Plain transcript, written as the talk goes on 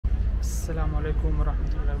अस्सलाम वालेकुम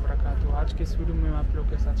वरहमतुल्लाहि वबरकातुहू। आज के इस वीडियो में मैं आप लोग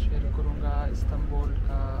के साथ शेयर करूंगा इस्तांबुल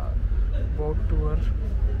का बोट टूर।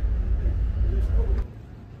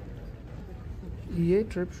 ये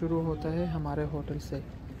ट्रिप शुरू होता है हमारे होटल से।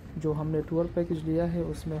 जो हमने टूर पैकेज लिया है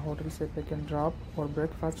उसमें होटल से पिक एंड ड्रॉप और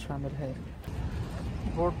ब्रेकफास्ट शामिल है।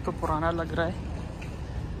 बोट तो पुराना लग रहा है,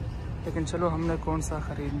 लेकिन चलो हमने कौन सा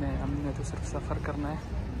ख़रीदना है, हमने तो सिर्फ सफ़र करना है।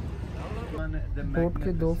 बोट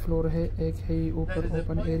के 2 फ्लोर है, एक है ऊपर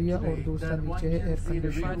ओपन एरिया और दूसरा नीचे है एयर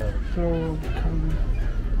कंडीशन। तो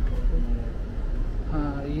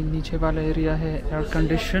हाँ, ये नीचे वाला एरिया है एयर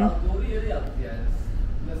कंडीशन।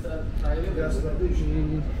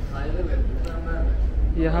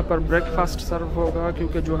 यहाँ पर ब्रेकफास्ट सर्व होगा,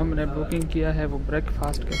 क्योंकि जो हमने बुकिंग किया है वो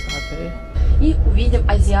ब्रेकफास्ट के साथ है। И увидим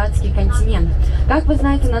азиатский континент. Как вы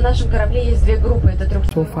знаете, на нашем корабле есть 2 группы. Это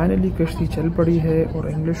तो फाइनली कश्ती चल पड़ी है और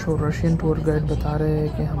इंग्लिश और रशियन टूर गाइड बता रहे हैं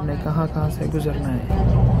कि हमने कहाँ से गुजरना है।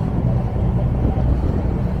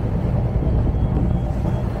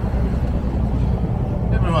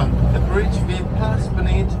 Everyone, the bridge we pass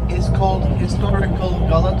beneath is called historical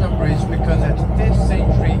Galata Bridge because at 5th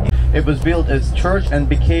century it was built as church and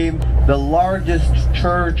became the largest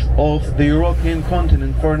church of the European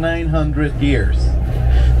continent for 900 years.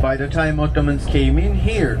 By the time Ottomans came in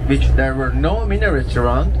here, which there were no minarets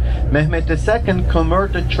around, Mehmet II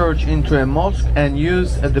converted church into a mosque and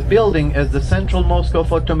used the building as the central mosque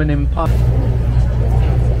of Ottoman Empire.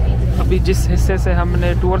 अभी जिस हिस्से से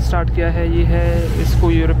हमने tour start किया है, ये है,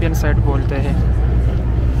 इसको यूरोपियन साइड बोलते हैं।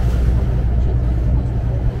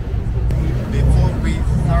 Before we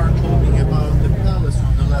start talking about the palace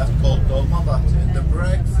on the left called Dolmabahce, the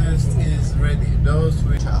breakfast is ready. Those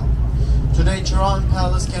which have. Today, Tehran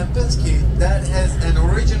Palace Kempinski that has an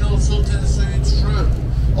original Sultan Suit's room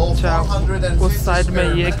of 450 उस side में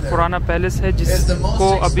ये एक पुराना palace है जिसको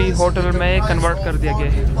अभी hotel में convert कर दिया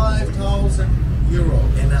गया है। 45,000 euro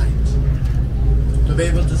a night to be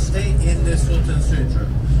able to stay in the Sultan Suite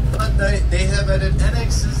room. But they have added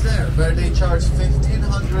annexes there where they charge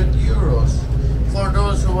 1,500 euros for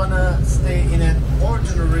those who want to stay in an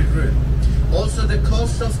ordinary room. Also, the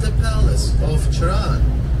cost of the palace of Tehran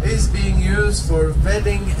is being used for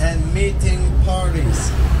wedding and meeting parties.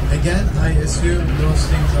 Again, I assume those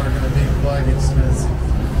things are going to be quite expensive.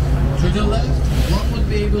 To the left, one would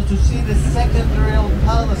be able to see the secondary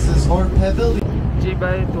palaces or pavilions. जी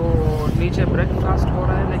भाई, तो नीचे breakfast हो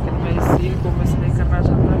रहा है, लेकिन मैं इस scene को मिस नहीं करना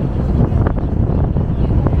चाहता।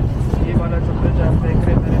 ये वाला जो ब्रिज आप देख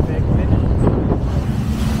रहे हैं मेरे बैग में,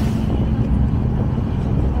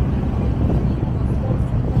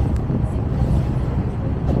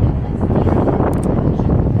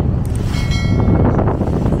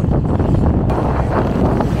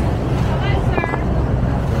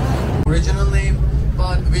 Original name,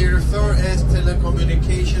 but we refer as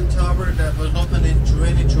telecommunication tower that was opened in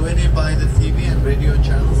 2020 by the TV and radio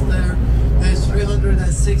channels there. There's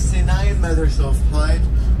 369 meters of height.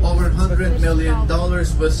 Over $100 million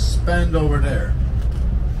was spent over there.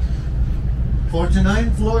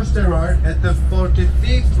 49 floors there are. At the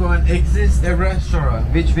 45th one exists a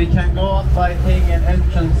restaurant, which we can go up by paying an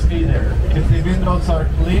entrance fee there. If the windows are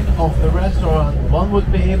clean of the restaurant, one would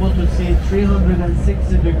be able to see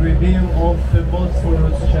 360-degree view of the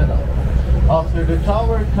Bosphorus Channel. After the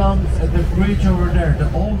tower comes the bridge over there, the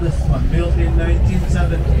oldest one, built in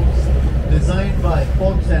 1970s, designed by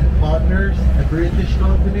Fox and Partners, a British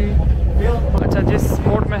company. अच्छा, जिस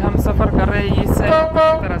boat में हम सफ़र कर रहे हैं ये same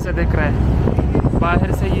इस तरह से दिख रहा है,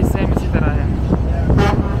 बाहर से ये सेम इसी तरह है।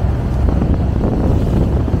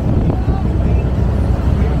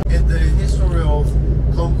 In the history of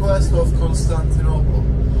conquest of Constantinople,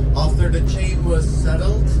 after the chain was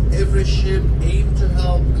settled, every ship aimed to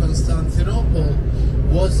help Constantinople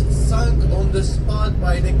was sunk on the spot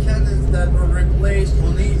by the cannons that were replaced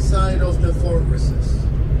on each side of the fortresses.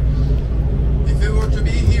 If we were to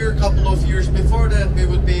be here a couple of years before that, we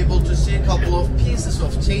would be able to see a couple of pieces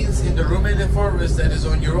of chains in the Romanian fortress that is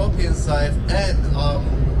on European side, and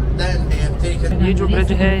then they have taken. ये जो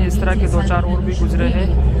bridge है, इस तरह के 2-4 और भी गुजरे हैं,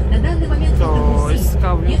 तो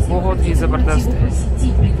इसका व्यू बहुत ही ज़बरदस्त है,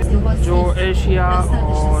 जो एशिया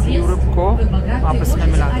और यूरोप को आपस में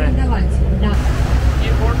मिलाता है।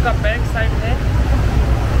 ये बोट का बैक साइड है,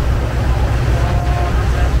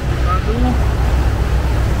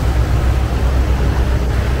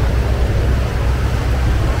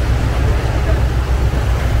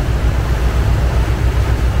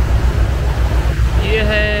 ये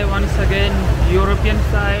है वंस अगेन यूरोपियन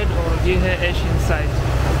साइड और ये है एशियन साइड।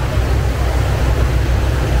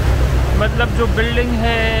 मतलब जो बिल्डिंग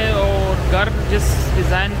है और घर जिस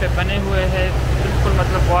डिज़ाइन पे बने हुए हैं, बिल्कुल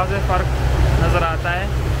मतलब वाज़ेह फ़र्क नज़र आता है।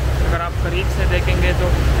 अगर आप करीब से देखेंगे तो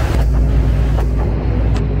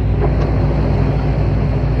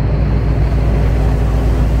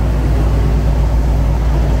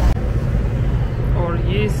और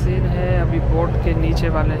ये सीन है अभी बोट के नीचे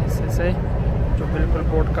वाले हिस्से से, जो बिल्कुल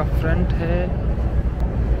बोट का फ्रंट है।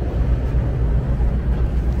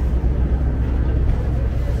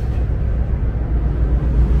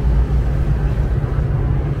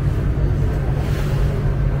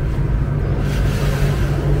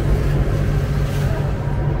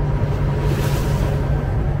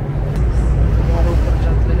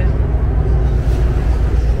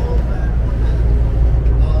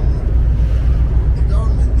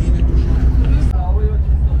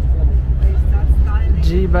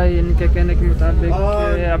 जी भाई, इनके कहने के मुताबिक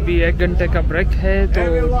अभी 1 घंटे का ब्रेक है, तो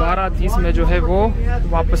 12:30 में जो है वो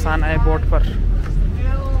वापस आना है बोट पर।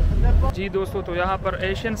 जी दोस्तों, तो यहाँ पर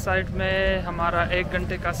एशियन साइड में हमारा 1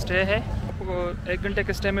 घंटे का स्टे है। 1 घंटे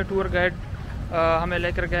के स्टे में टूर गाइड हमें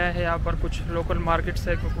लेकर गया है यहाँ पर कुछ लोकल मार्केट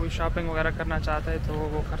से। कोई शॉपिंग वगैरह करना चाहता है तो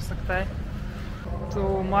वो कर सकता है।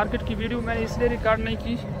 तो मार्केट की वीडियो मैंने इसलिए रिकॉर्ड नहीं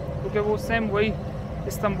की क्योंकि वो सेम वही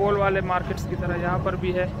इस्तांबुल वाले मार्केट्स की तरह यहाँ पर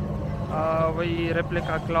भी है, वही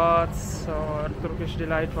रेप्लिका क्लॉथ्स और तुर्किश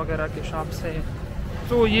डिलाइट वगैरह के शॉप्स है।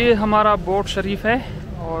 तो ये हमारा बोट शरीफ है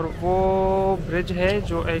और वो ब्रिज है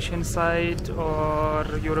जो एशियन साइड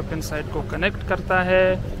और यूरोपियन साइड को कनेक्ट करता है,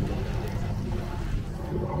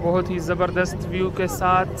 बहुत ही ज़बरदस्त व्यू के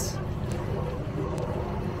साथ।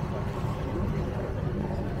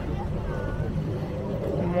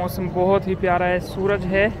 मौसम बहुत ही प्यारा है, सूरज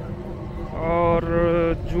है और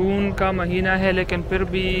जून का महीना है, लेकिन फिर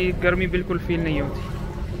भी गर्मी बिल्कुल फील नहीं होती।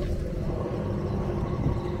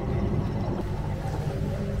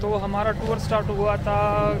 तो हमारा टूर स्टार्ट हुआ था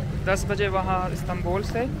 10 बजे वहाँ इस्तांबुल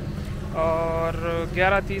से, और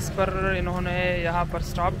 11:30 पर इन्होंने यहाँ पर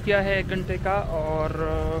स्टॉप किया है 1 घंटे का, और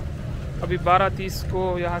अभी 12:30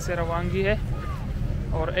 को यहाँ से रवानगी है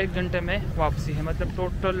और 1 घंटे में वापसी है। मतलब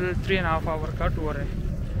टोटल 3.5 आवर का टूर है।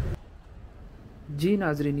 जी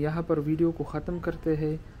नाजरीन, यहाँ पर वीडियो को ख़त्म करते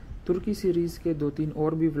हैं। तुर्की सीरीज़ के 2-3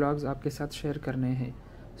 और भी व्लॉग्स आपके साथ शेयर करने हैं।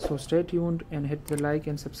 So stay tuned and hit the like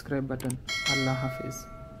and subscribe button. अल्लाह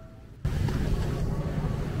हाफिज़।